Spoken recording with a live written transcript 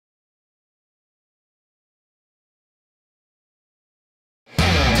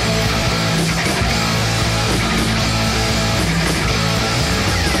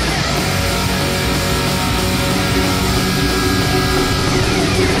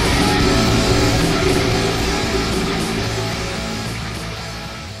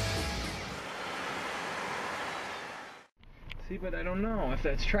don't know if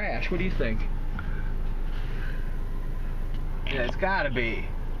that's trash. What do you think? Yeah, it's gotta be.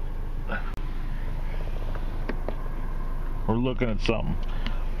 We're looking at something.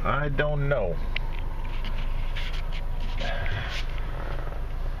 I don't know.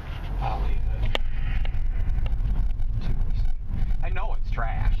 I'll leave it. I know it's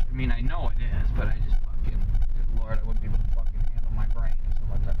trash. I mean, I know it is, but I just fucking, good lord, I wouldn't be able to fucking handle my brain. So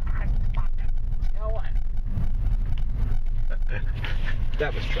what the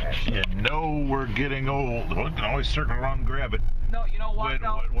that was trash. You know we're getting old. We can always circle around and grab it. No, you know what?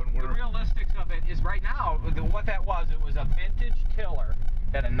 When the realistics of it is right now, what that was, it was a vintage tiller.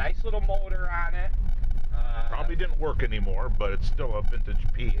 Had a nice little motor on it. Probably didn't work anymore, but it's still a vintage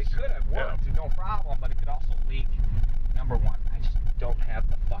piece. It could have worked, no problem, but it could also leak. Number one, I just don't have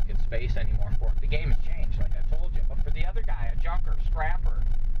the fucking space anymore for it. The game has changed, like I told you. But for the other guy, a junker, scrapper,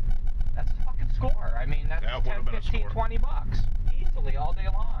 that's a fucking score. I mean, that's 10, 15, 20 bucks. Easily, all day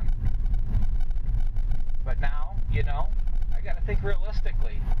long. But now, you know, I gotta think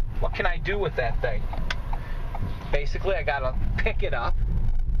realistically. What can I do with that thing? Basically, I gotta pick it up,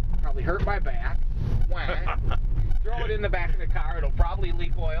 probably hurt my back, throw it in the back of the car. It'll probably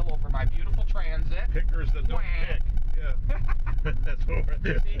leak oil over my beautiful Transit. Pickers that don't pick. Yeah. That's what we're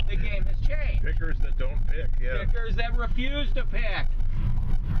there. See, the game has changed. Pickers that don't pick, yeah. Pickers that refuse to pick.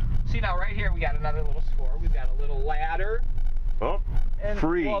 See, now right here we got another little score. We've got a little ladder. Oh, and,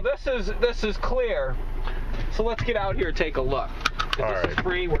 free. Well, this is clear. So let's get out here and take a look. This is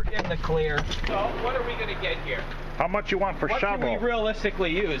free. We're in the clear. So what are we going to get here? How much you want for shovel? What can we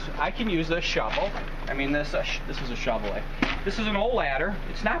realistically use? I can use this shovel. I mean, this is a shovel. This is an old ladder.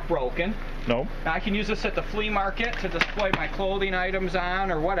 It's not broken. No. Now, I can use this at the flea market to display my clothing items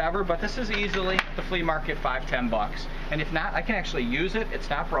on or whatever, but this is easily at the flea market $5-10 bucks. And if not, I can actually use it. It's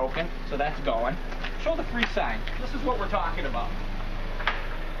not broken, so that's going. Show the free sign. This is what we're talking about.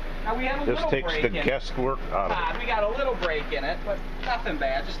 Now we have a little break in it. This takes the guesswork out of it. We got a little break in it, but nothing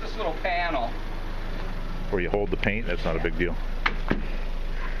bad. Just this little panel. Where you hold the paint, that's not a big deal.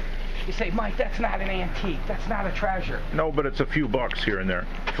 You say, Mike, that's not an antique. That's not a treasure. No, but it's a few bucks here and there.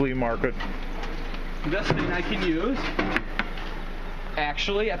 Flea market. This thing I can use.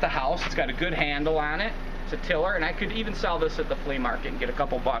 Actually, at the house, it's got a good handle on it. It's a tiller, and I could even sell this at the flea market and get a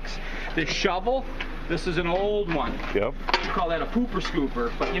couple bucks. This shovel, this is an old one. Yep. We call that a pooper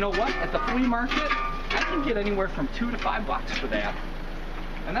scooper. But you know what? At the flea market, I can get anywhere from $2 to $5 bucks for that.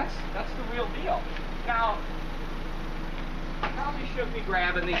 And that's the real deal. Now, I probably shouldn't be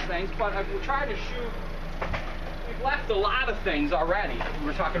grabbing these things, but we're trying to shoot. We've left a lot of things already.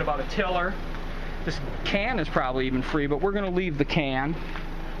 We're talking about a tiller. This can is probably even free, but we're going to leave the can.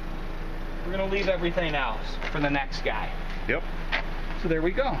 We're going to leave everything else for the next guy. Yep. So there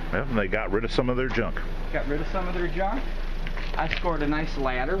we go. Yep, and they got rid of some of their junk. Got rid of some of their junk. I scored a nice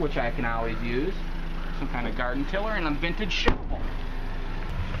ladder, which I can always use. Some kind of garden tiller and a vintage shovel.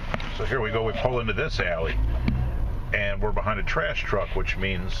 So here we go, we pull into this alley. And we're behind a trash truck, which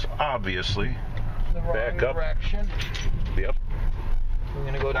means, obviously, the wrong back up. Direction. Yep. We're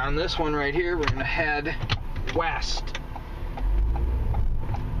going to go down this one right here. We're going to head west.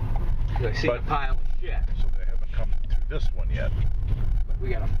 I see a pile of shit. So they haven't come through this one yet. But we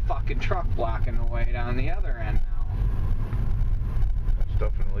got a fucking truck blocking the way down the other end now. That's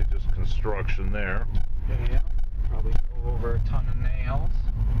definitely just construction there. Yeah. Probably go over a ton of nails.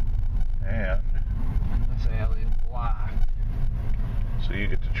 And this alley is blocked. So you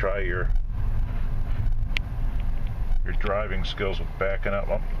get to try your driving skills with backing up.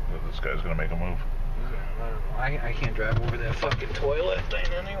 Oh, this guy's gonna make a move. I can't drive over that fucking toilet thing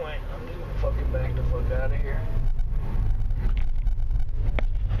anyway. I'm just gonna fucking back the fuck out of here.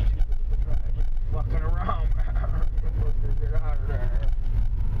 Fucking around. Get out of there.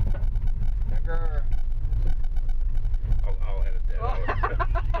 Nigger. I'll edit that out.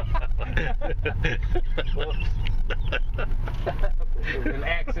 And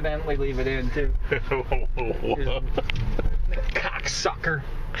accidentally leave it in too. Cocksucker.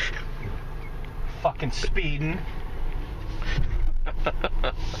 Fucking speeding.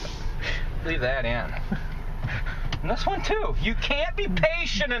 Leave that in. And this one too. You can't be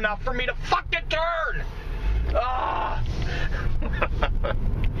patient enough for me to fucking turn. Ah.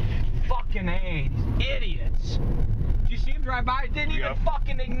 Fucking A. These idiots. Did you see him drive by? Didn't even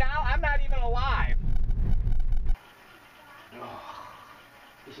fucking acknowledge. I'm not even alive. Oh,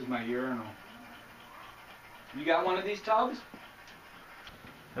 this is my urinal. You got one of these tubs?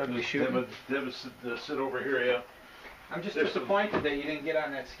 They sit over here, yeah. I'm just disappointed that you didn't get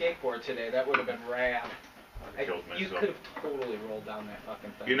on that skateboard today. That would have been rad. killed You myself. could have totally rolled down that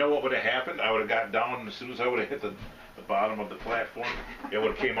fucking thing. You know what would have happened? I would have got down, as soon as I would have hit the bottom of the platform, it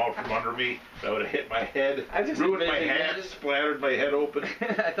would have came out from under me. I would have hit my head, ruined my hat, splattered my head open.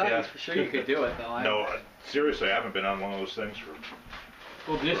 I thought for sure you could do it, though. No, seriously, I haven't been on one of those things for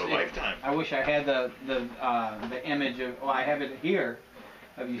a lifetime. I wish I had the image of. Well, I have it here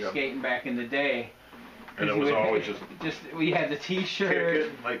of you skating back in the day. And it was always just we had the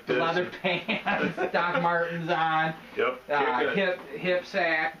T-shirt, like the this. leather pants, Doc Martens on, hip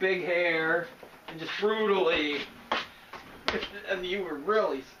sack, big hair, and just brutally. And you were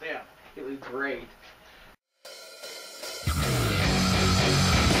really stiff. It was great.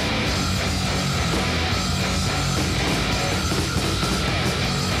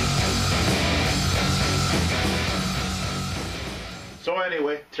 So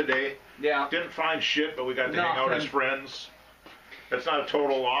anyway, today, yeah, didn't find shit, but we got to hang out as friends. That's not a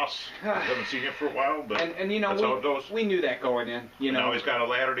total loss. I haven't seen him for a while, but and you know, that's how it goes. We knew that going in. You know, now he's got a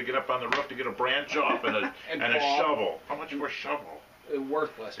ladder to get up on the roof to get a branch off and a shovel. How much for a shovel?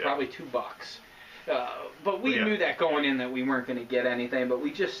 Worthless, probably $2. But we knew that going in that we weren't going to get anything. But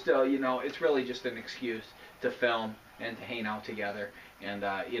we just, you know, it's really just an excuse to film and to hang out together. And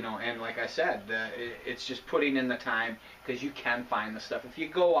you know, and like I said, it's just putting in the time because you can find the stuff if you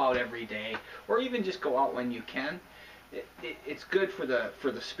go out every day, or even just go out when you can. It's good for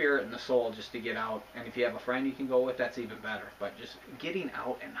the spirit and the soul just to get out, and if you have a friend you can go with, that's even better. But just getting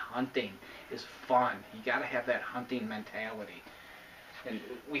out and hunting is fun. You got to have that hunting mentality. And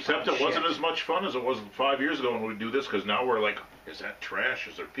except it wasn't as much fun as it was 5 years ago when we do this, because now we're like, is that trash?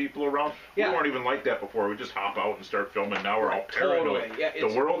 Is there people around? Yeah. We weren't even like that before. We just hop out and start filming. Now we're all paranoid. Totally. Yeah,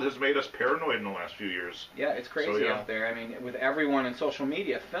 the world has made us paranoid in the last few years. Yeah, it's crazy out there. I mean, with everyone in social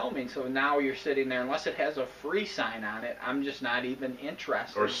media filming, so now you're sitting there, unless it has a free sign on it, I'm just not even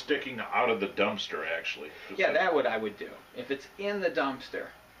interested. Or sticking out of the dumpster, actually. Yeah, that I would do. If it's in the dumpster.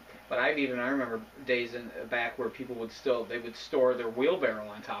 But I remember days in back where people would store their wheelbarrow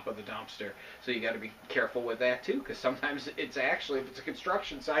on top of the dumpster. So you got to be careful with that too, because sometimes it's actually, if it's a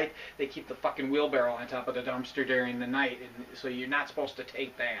construction site, they keep the fucking wheelbarrow on top of the dumpster during the night, and so you're not supposed to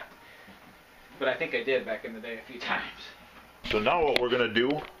take that. But I think I did back in the day a few times. So now what we're gonna do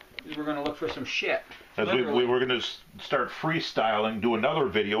is we're gonna look for some shit. We were gonna start freestyling, do another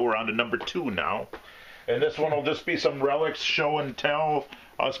video. We're on to number 2 now, and this one will just be some relics, show and tell.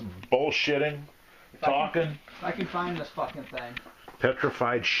 Us bullshitting, talking. If I can find this fucking thing.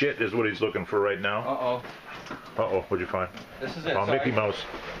 Petrified shit is what he's looking for right now. Uh-oh. Uh-oh, what'd you find? This is it. Oh, Mickey Mouse.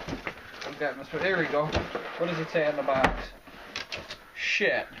 I've got this. There we go. What does it say on the box?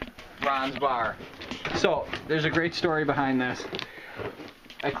 Shit. Ron's Bar. So, there's a great story behind this.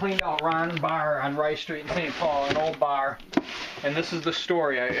 I cleaned out Ron's Bar on Rice Street in St. Paul, an old bar. And this is the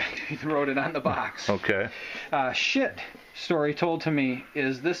story. I wrote it on the box. Okay. Shit. Story told to me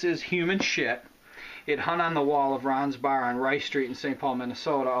is this is human shit. It hung on the wall of Ron's Bar on Rice Street in St. Paul,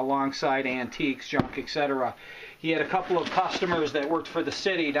 Minnesota, alongside antiques, junk, etc. He had a couple of customers that worked for the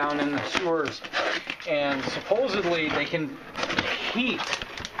city down in the sewers, and supposedly they can heat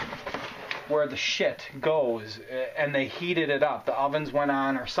where the shit goes, and they heated it up. The ovens went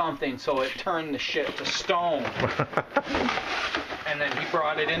on or something, so it turned the shit to stone. And then he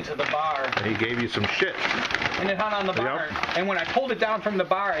brought it into the bar. And he gave you some shit. And it hung on the bar. Yep. And when I pulled it down from the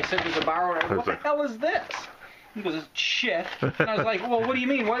bar, I said to the bar owner, what the hell is this? He goes, it's shit. And I was like, well, what do you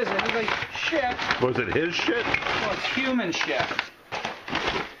mean? What is it? He's like, shit. Was it his shit? Well, it's human shit.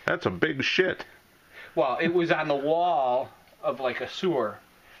 That's a big shit. Well, it was on the wall of like a sewer.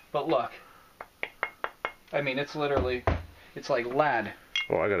 But look. I mean, it's literally, it's like lead.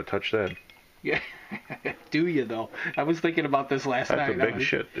 Oh, I gotta touch that. Yeah. Do you though? I was thinking about this last night. That's a big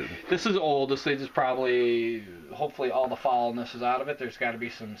shit, dude. This is old. This thing is probably, hopefully all the foulness is out of it. There's got to be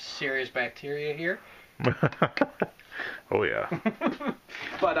some serious bacteria here. Oh yeah.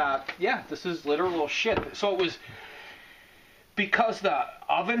 But yeah, this is literal shit. So it was because the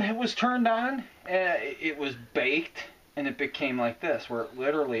oven was turned on. It was baked, and it became like this, where it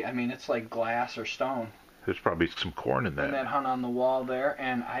literally, I mean, it's like glass or stone. There's probably some corn in that. And that hung on the wall there,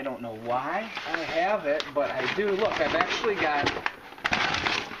 and I don't know why I have it, but I do. Look, I've actually got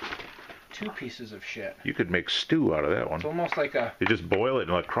 2 pieces of shit. You could make stew out of that one. It's almost like a... You just boil it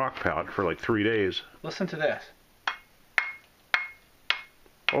in a crock pot for like 3 days. Listen to this.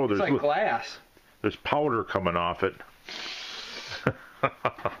 Oh, there's... It's like glass. There's powder coming off it.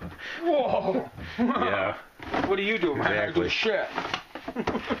 Whoa! Yeah. What are you doing, man? Exactly. I do shit.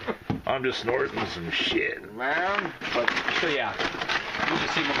 I'm just snorting some shit, man. But so yeah, you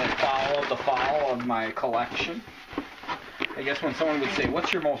just see the fall of my collection. I guess when someone would say,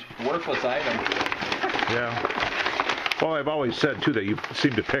 "What's your most worthless item?" Yeah. Well, I've always said too that you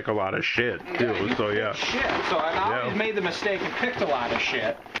seem to pick a lot of shit too. Yeah, So yeah. Shit. So I always made the mistake and picked a lot of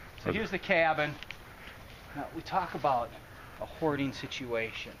shit. So here's the cabin. Now we talk about a hoarding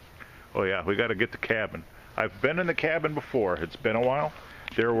situation. Oh yeah, we got to get the cabin. I've been in the cabin before. It's been a while.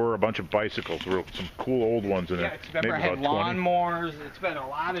 There were a bunch of bicycles, some cool old ones in there. Yeah, remember I had lawnmowers. It's been a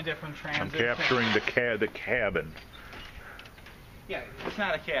lot of different transitions. I'm capturing the cabin. Yeah, it's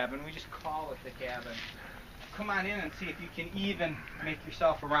not a cabin. We just call it the cabin. Come on in and see if you can even make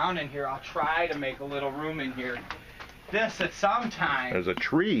yourself around in here. I'll try to make a little room in here. This at some time. There's a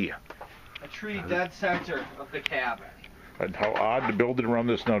tree. A tree dead center of the cabin. And how odd to build it around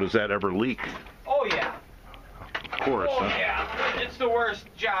this. Now, does that ever leak? Oh yeah. Of course. Oh yeah. It's the worst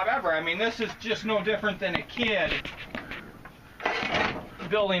job ever. I mean, this is just no different than a kid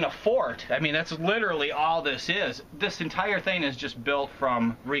building a fort. I mean, that's literally all this is. This entire thing is just built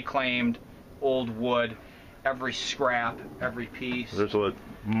from reclaimed old wood. Every scrap, every piece. There's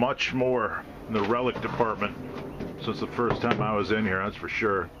much more in the relic department since the first time I was in here, that's for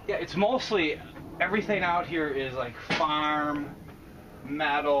sure. Yeah, it's mostly, everything out here is like farm,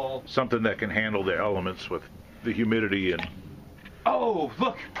 metal. Something that can handle the elements with the humidity and... Oh,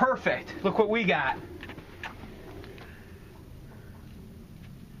 look, perfect. Look what we got.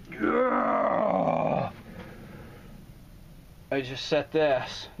 I just set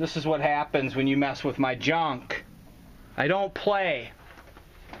this. This is what happens when you mess with my junk. I don't play.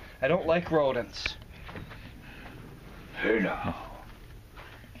 I don't like rodents. Hey now.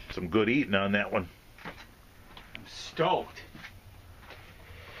 Some good eating on that one. I'm stoked.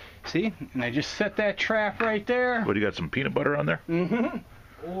 See? And I just set that trap right there. What, you got some peanut butter on there? Mm-hmm.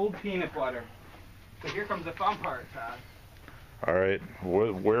 Old peanut butter. So here comes the fun part, Todd. All right.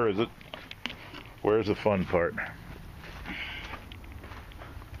 Where is it? Where's the fun part?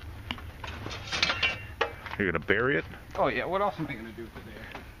 You're going to bury it? Oh, yeah. What else am I going to do today?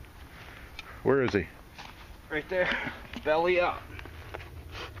 Where is he? Right there. Belly up.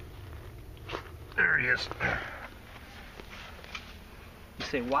 There he is. You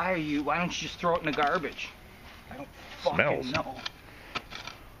say, why don't you just throw it in the garbage? I don't fucking know.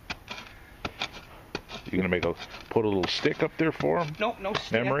 You going to put a little stick up there for him? Nope, no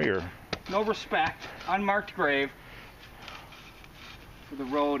stick. Memory or? No respect. Unmarked grave for the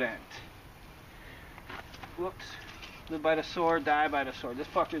rodent. Whoops. Live by the sword, die by the sword. This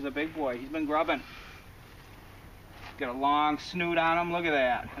fucker's a big boy. He's been grubbing. He's got a long snoot on him. Look at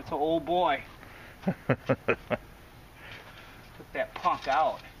that. That's an old boy. Took that punk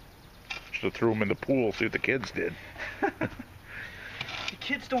out. Should have threw him in the pool, see what the kids did. The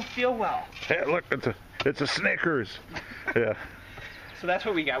kids don't feel well. Hey, look, it's a Snickers. Yeah. So that's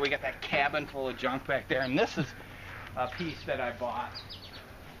what we got. We got that cabin full of junk back there, and this is a piece that I bought.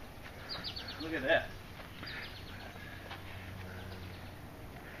 Look at this.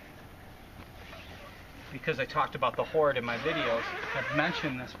 Because I talked about the hoard in my videos, I've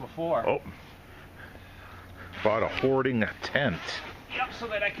mentioned this before. Oh. Bought a hoarding tent. Yep, so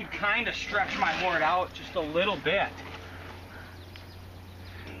that I could kind of stretch my hoard out just a little bit.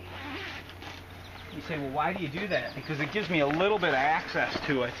 You say, well, why do you do that? Because it gives me a little bit of access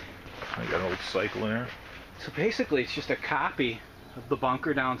to it. I got an old cycle in there. So basically, it's just a copy of the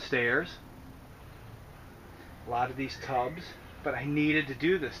bunker downstairs. A lot of these tubs, but I needed to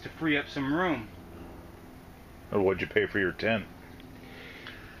do this to free up some room. Oh, what'd you pay for your tent?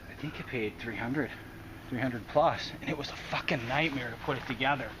 I think I paid $300 plus, and it was a fucking nightmare to put it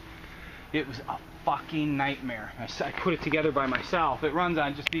together. It was a fucking nightmare. I put it together by myself. It runs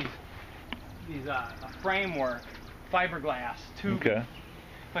on just these framework, fiberglass tubing. Okay.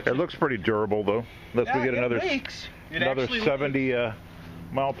 But it looks pretty durable though. Unless we get another 70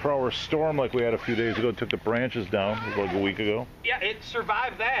 mile per hour storm like we had a few days ago. It took the branches down like a week ago. Yeah, it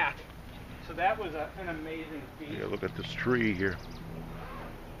survived that. So that was an amazing feat. Yeah, look at this tree here.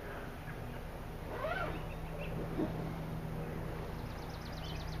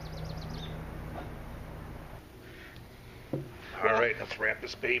 All right, let's wrap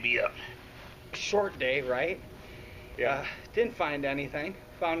this baby up. Short day, right? Yeah. Didn't find anything.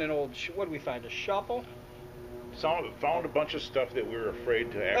 Found an old, what did we find, a shovel? Found a bunch of stuff that we were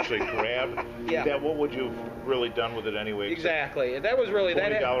afraid to actually grab. Yeah. What would you have really done with it anyway? Exactly. That was really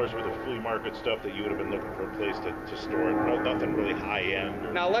 $40 worth of flea market stuff that you would have been looking for a place to store it. No, nothing really high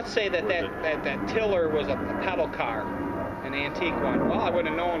end. Now let's say that tiller was a pedal car, an antique one. Well, I would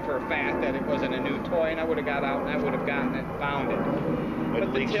have known for a fact that it wasn't a new toy, and I would have got out and I would have gotten it, found it.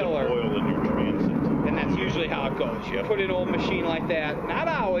 But the tiller, some oil in your transit. And that's usually how it goes. You put an old machine like that, not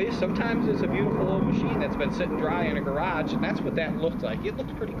always, sometimes it's a beautiful old machine that's been sitting dry in a garage, and that's what that looked like. It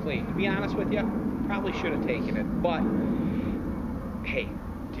looked pretty clean. To be honest with you, probably should have taken it. But, hey,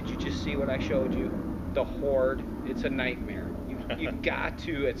 did you just see what I showed you? The horde, it's a nightmare. You've got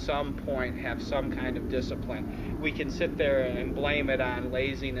to, at some point, have some kind of discipline. We can sit there and blame it on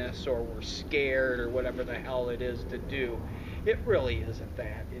laziness or we're scared or whatever the hell it is to do. It really isn't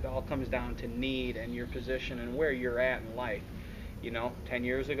that. It all comes down to need and your position and where you're at in life. 10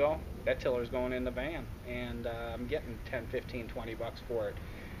 years ago, that tiller's going in the van, and I'm getting 10, 15, 20 bucks for it.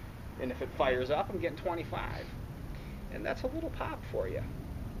 And if it fires up, I'm getting 25. And that's a little pop for you.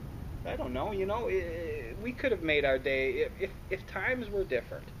 I don't know, we could have made our day if times were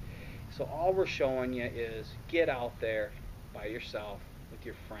different. So all we're showing you is get out there by yourself with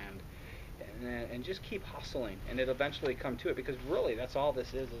your friend and just keep hustling, and it'll eventually come to it, because really that's all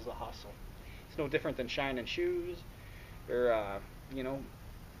this is a hustle. It's no different than shining shoes or,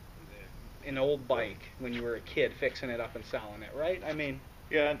 an old bike when you were a kid, fixing it up and selling it, right? I mean...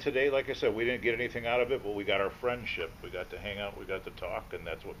 Yeah, and today, like I said, we didn't get anything out of it, but we got our friendship. We got to hang out, we got to talk, and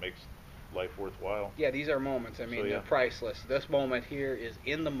that's what makes life worthwhile. Yeah, these are moments. I mean, they're priceless. This moment here is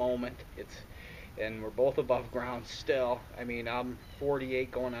in the moment. And we're both above ground still. I mean, I'm 48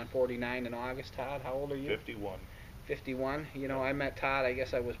 going on 49 in August. Todd, how old are you? 51. 51. I met Todd, I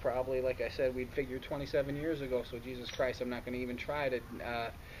guess I was probably, like I said, we'd figured 27 years ago, so Jesus Christ, I'm not going to even try to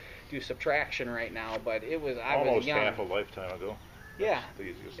do subtraction right now, but I was young. Almost half a lifetime ago. Yeah. That's the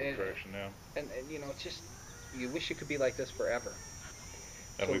easiest subtraction now. And it's just, you wish it could be like this forever.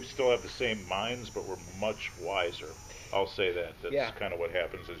 And we still have the same minds, but we're much wiser. I'll say that. That's kind of what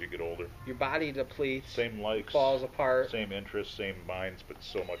happens as you get older. Your body depletes. Same likes. Falls apart. Same interests, same minds, but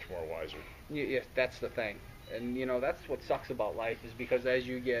so much more wiser. Yeah, that's the thing. And, that's what sucks about life, is because as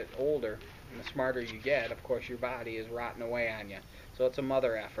you get older, and the smarter you get, of course, your body is rotting away on you. So it's a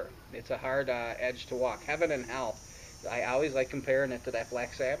mother effort. It's a hard edge to walk. Heaven and hell. I always like comparing it to that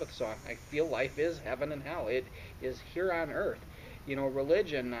Black Sabbath song. I feel life is heaven and hell. It is here on earth.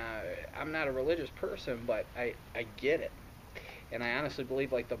 Religion, I'm not a religious person, but I get it. And I honestly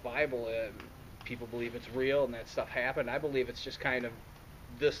believe, like the Bible, people believe it's real and that stuff happened. I believe it's just kind of,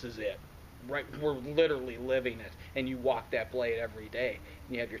 this is it. Right? We're literally living it. And you walk that blade every day.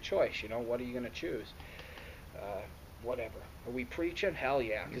 And you have your choice. What are you going to choose? Whatever. Are we preaching? Hell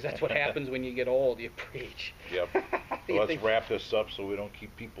yeah. Because that's what happens when you get old. You preach. Yep. Well, let's wrap this up so we don't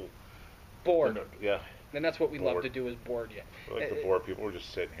keep people bored. Yeah. And that's what we love to do, is board you. We like to bore people. We're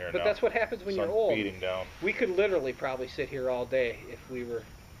just sitting here now. But that's what happens when you're old. Beating down. We could literally probably sit here all day if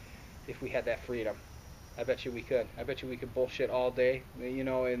we had that freedom. I bet you we could. I bet you we could bullshit all day.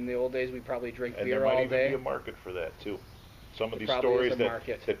 In the old days, we'd probably drink beer all day. And there might even be a market for that, too. Some of these stories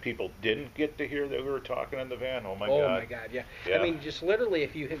that people didn't get to hear that we were talking in the van. Oh, my God. Oh, my God, yeah. I mean, just literally,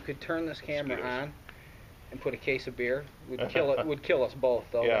 if you could turn this camera on and put a case of beer, would kill us both,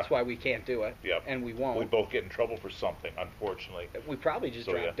 though. Yeah. That's why we can't do it. Yep. And we won't. We both get in trouble for something, unfortunately. We probably just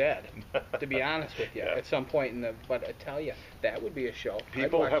drop dead, to be honest with you, at some point but I tell you, that would be a show.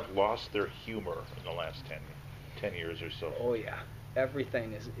 People have lost their humor in the last 10 years or so. Oh, yeah.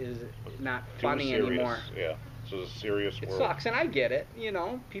 Everything is not funny anymore. Yeah. So it's a serious world. It sucks, and I get it.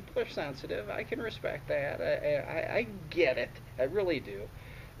 People are sensitive. I can respect that. I get it. I really do.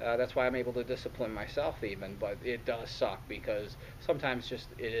 That's why I'm able to discipline myself even, but it does suck because sometimes it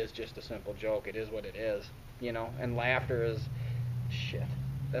is just a simple joke. It is what it is, and laughter is shit.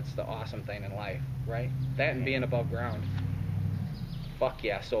 That's the awesome thing in life, right? That and being above ground. Fuck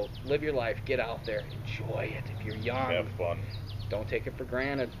yeah. So live your life, get out there, enjoy it. If you're young, have fun. Don't take it for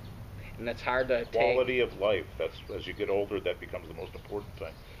granted. And that's hard to take. Quality of life. That's, as you get older, that becomes the most important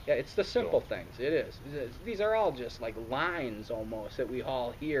thing. Yeah, it's the simple things. It is. These are all just like lines almost that we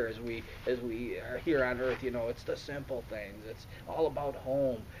all hear as we are here on Earth. It's the simple things. It's all about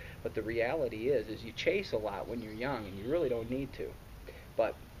home. But the reality is you chase a lot when you're young, and you really don't need to.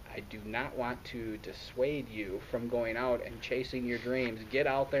 But I do not want to dissuade you from going out and chasing your dreams. Get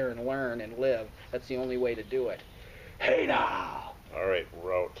out there and learn and live. That's the only way to do it. Hey now! All right,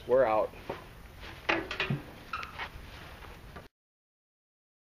 we're out. We're out.